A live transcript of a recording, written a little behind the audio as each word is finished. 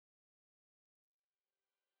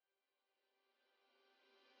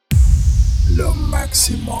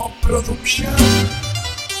Máxima Producción.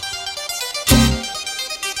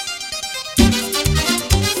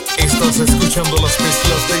 Estás escuchando las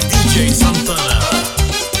mezclas de DJ Santana.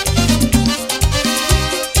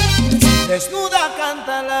 Desnuda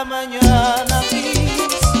canta la mañana gris.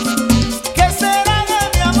 ¿Qué será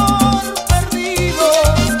de mi amor perdido?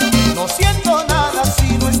 No siento nada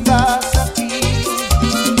si no estás aquí.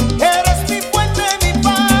 Eres mi fuente, mi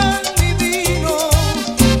pan, mi vino.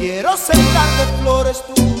 Quiero sembrar de flores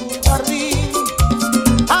tu jardín.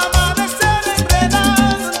 Amanecer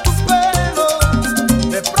enredado en tu pelo.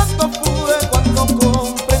 De pronto pude cuando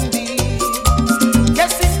comprendí que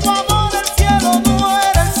sin tu amor el cielo no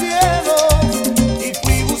era el cielo. Y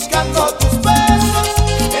fui buscando tus besos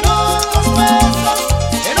en otros besos,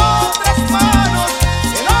 en otras manos,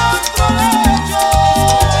 en otro lecho.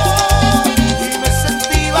 Y me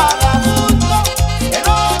sentí vagabundo en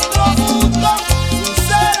otro mundo, un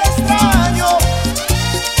ser extraño,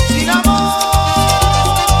 sin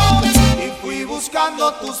amor. Y fui buscando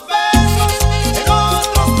tus besos en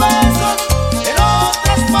otros besos, en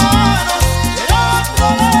otras manos, en otro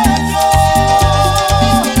lecho.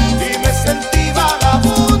 Y me sentí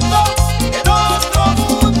vagabundo en otro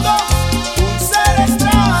mundo, un ser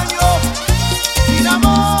extraño, sin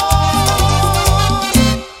amor.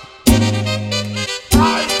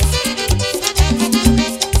 Ay.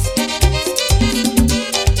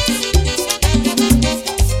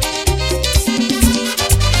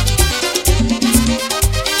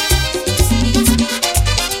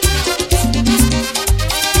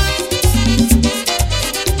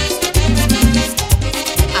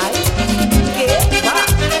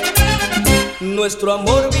 Nuestro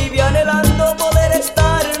amor vive anhelando poder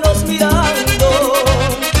estarnos mirando,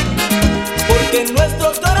 porque en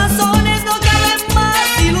nuestros corazones no caben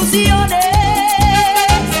más ilusiones.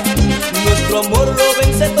 Nuestro amor lo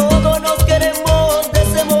vence todo, nos queremos de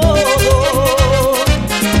ese modo.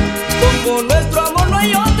 Como nuestro amor no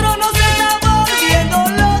hay otro, nos estamos volviendo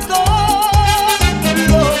locos,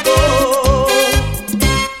 locos.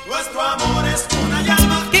 Nuestro amor es una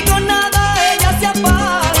llama Que con nada ella se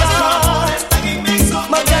apaga,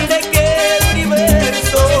 más grande que el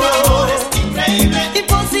universo. increíble.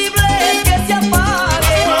 Imposible que se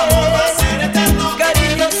apague. Nuestro amor va a ser eterno.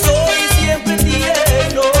 Cariño, soy siempre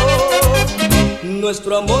tierno.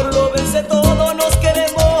 Nuestro amor lo vence todo, nos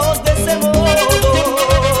queremos de ese modo.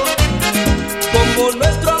 Como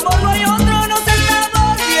nuestro amor no hay otro, nos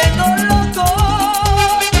estamos volviendo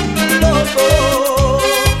locos, locos.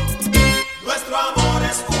 Nuestro amor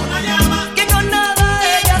es una llama. Que con nada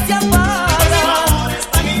ella se apaga, Nuestro amor es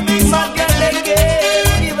tan inmenso. más grande que el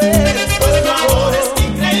universo. Nuestro amor es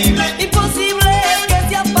increíble. Imposible que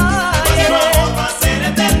se apague. Nuestro amor va a ser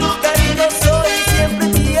eterno. Cariño, soy siempre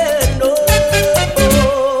tierno.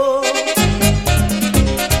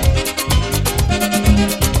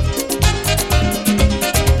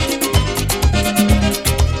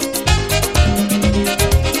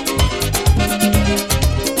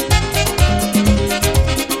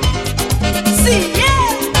 Siempre yo.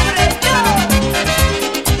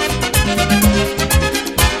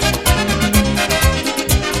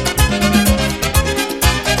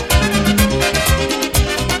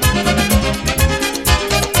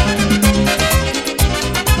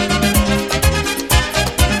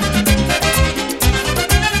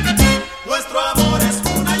 Nuestro amor es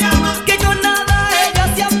una llama. Que con nada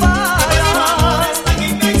ella se apaga, Nuestro amor es tan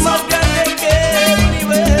inmenso. más grande que el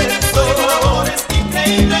universo. Nuestro amor es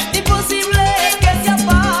increíble. Imposible que se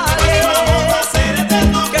apague. Nuestro amor va a ser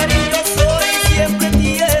eterno. Cariño, soy siempre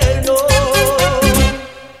tierno.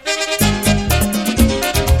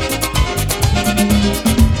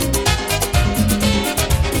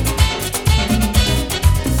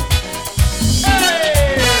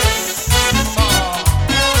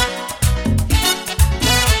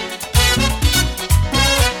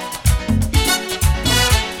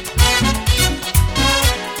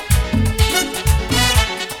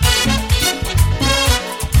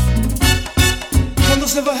 Cuando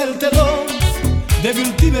se baje el telón de mi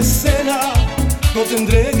última escena, no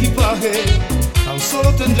tendré equipaje, tan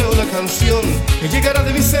solo tendré una canción que llegará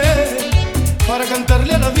de mi ser para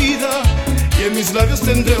cantarle a la vida, y en mis labios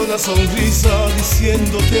tendré una sonrisa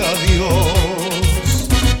diciéndote adiós.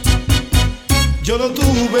 Yo no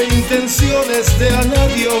tuve intenciones de a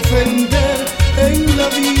nadie ofender en la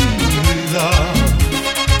vida,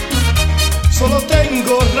 solo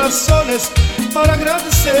tengo razones para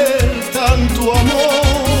agradecer tanto amor.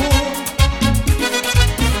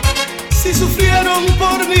 Si sufrieron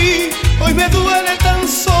por mí, hoy me duele tan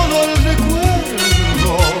solo el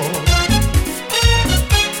recuerdo.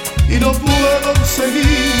 Y no puedo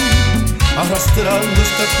seguir arrastrando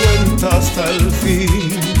esta cuenta hasta el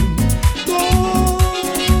fin. No.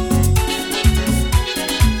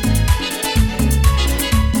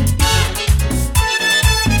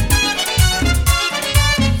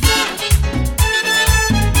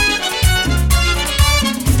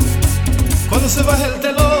 Cuando se baje el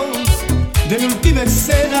telón de mi última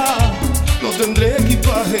escena, no tendré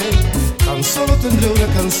equipaje, tan solo tendré una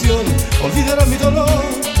canción. Olvidará mi dolor,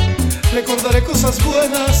 recordaré cosas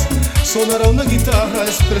buenas, sonará una guitarra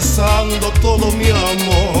expresando todo mi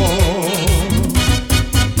amor.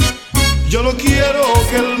 Yo no quiero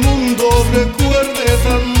que el mundo recuerde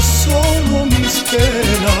tan solo mis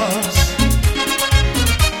penas.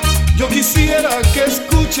 Yo quisiera que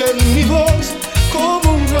escuchen mi voz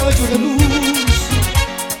como un rayo de luz.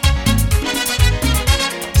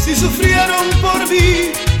 Si sufrieron por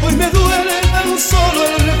mí, hoy me duele tan solo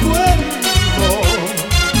el recuerdo.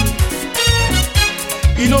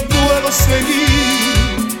 Y no puedo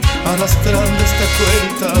seguir arrastrando esta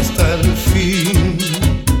cuenta hasta el fin.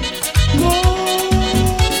 No.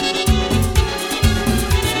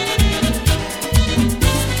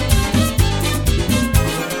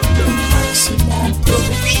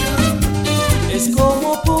 Es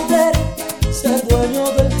como poder ser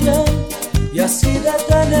dueño del tiempo y así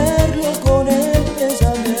detenerlo con el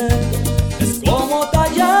pensamiento. Es como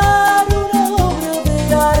tallar una obra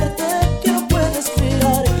de arte que no puedes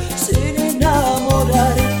crear sin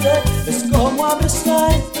enamorarte. Es como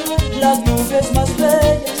abrazar las nubes más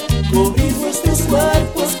bellas, cubrir nuestros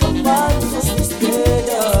cuerpos con mantos de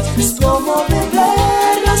estrellas. Es como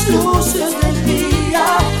beber las luces del día,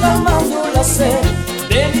 calmando la sed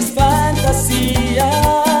de mis fantasías.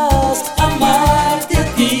 Amarte a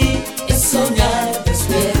ti es soñar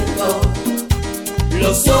despierto,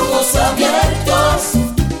 los ojos abiertos.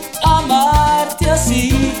 Amarte así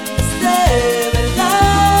es de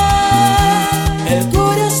verdad, el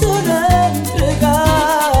corazón a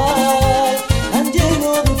entregar, tan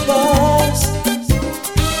lleno de paz.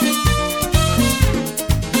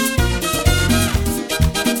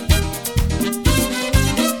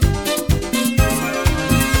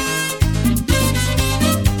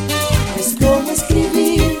 Es como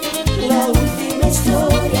escribir la última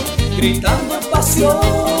historia, gritando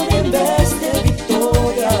pasión en vez de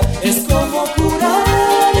victoria. Es como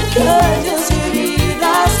curar aquellas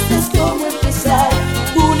heridas, es como empezar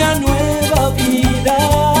una nueva vida.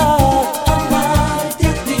 Amarte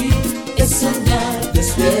a ti es soñar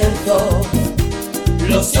despierto,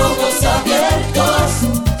 los ojos abiertos.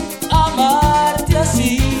 Amarte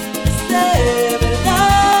así es de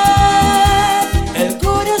verdad, el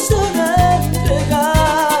corazón a entregar,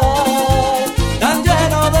 tan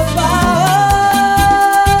lleno de paz.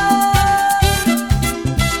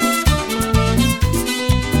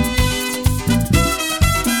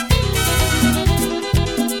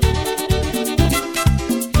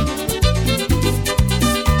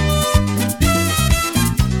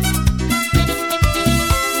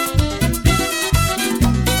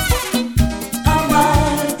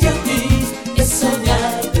 Amarte a ti es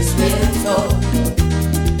soñar despierto,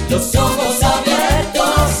 los ojos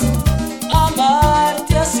abiertos.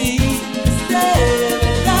 Amarte así es de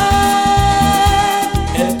verdad,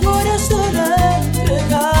 el corazón a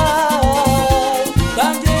entregar,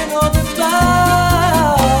 tan lleno de paz.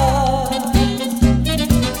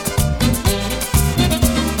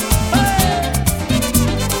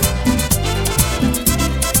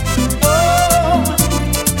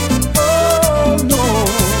 No.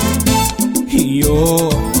 Y yo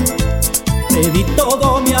te di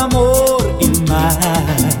todo mi amor y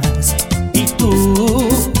más, y tú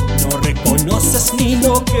no reconoces ni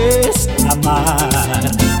lo que es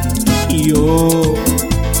amar. Y yo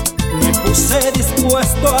me puse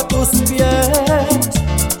dispuesto a tus pies,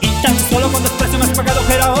 y tan solo con desprecio me has pagado,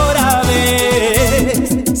 pero ahora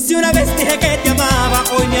ves. Si una vez dije que te amaba,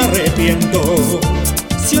 hoy me arrepiento.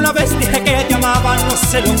 Si una vez dije que te amaba, no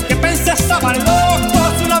sé lo que pensé, estaba loco.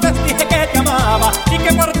 Si una vez dije que te amaba y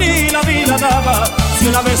que por ti la vida daba. Si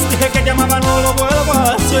una vez dije que te amaba, no lo vuelvo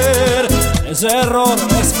a hacer. Ese error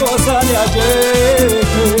es cosa de ayer.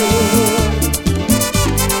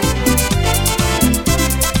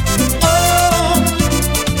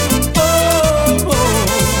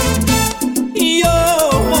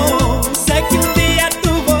 Yo sé que un día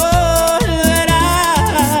tú volverás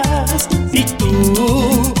y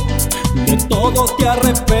tú de todo te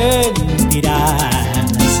arrepentirás.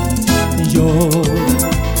 Yo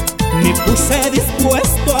me puse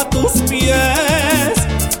dispuesto a tus pies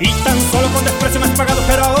y tan solo con desprecio me has pagado,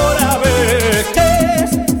 pero ahora ves.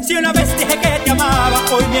 Si una vez dije que te amaba,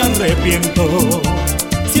 hoy me arrepiento.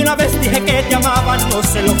 Si una vez dije que te amaba, no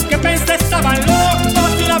sé lo que pensé, estaba loco.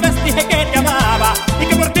 Si una vez dije que te amaba y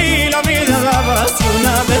que por ti la vida daba. Si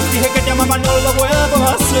una vez dije que te amaba, no lo vuelvo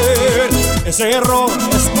a hacer. Ese error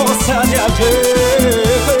es cosa de ayer.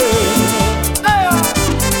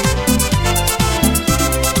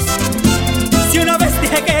 Si una vez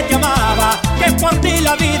dije que te amaba, que por ti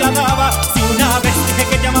la vida daba. Si una vez dije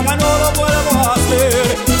que te amaba, no lo vuelvo a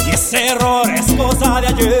hacer. Y ese error es cosa de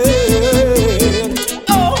ayer.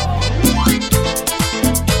 Oh.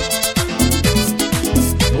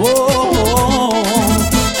 Oh, oh, oh.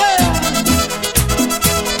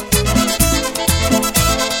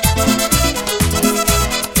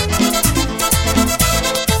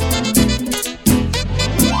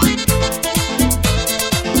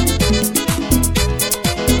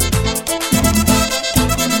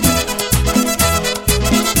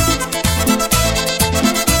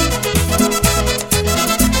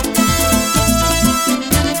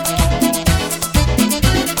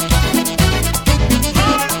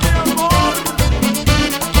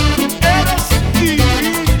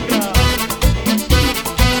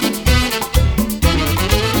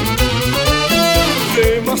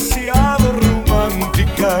 Demasiado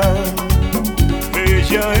romántica,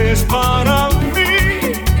 ella es para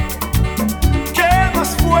mí. ¿Qué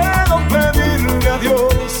más puedo pedirle a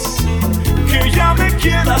Dios? Que ella me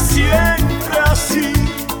quiera siempre así.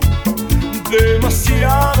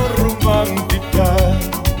 Demasiado romántica,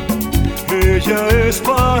 ella es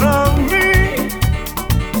para mí.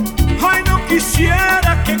 Ay, no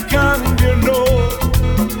quisiera que cambie, no,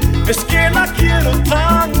 es que la quiero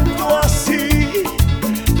tanto así.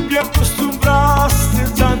 Me acostumbraste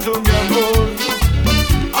tanto, mi amor,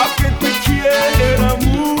 a que te quiera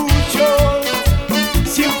mucho.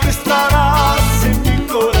 Siempre estarás en mi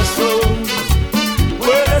corazón.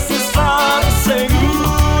 Puedes estar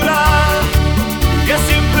segura que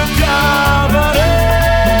siempre te amaré.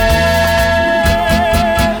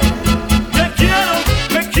 Te quiero,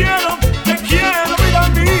 te quiero, te quiero, vida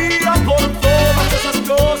mía, por todas esas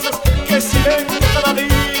cosas que siento cada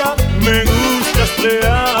día. Me gustas, te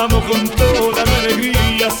amo con toda mi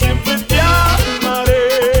alegría, siempre te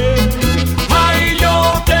amaré. Ay, yo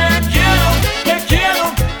te quiero, te quiero,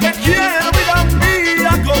 te quiero, vida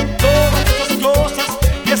mía, con todas esas cosas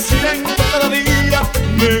que siento cada día.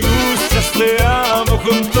 Me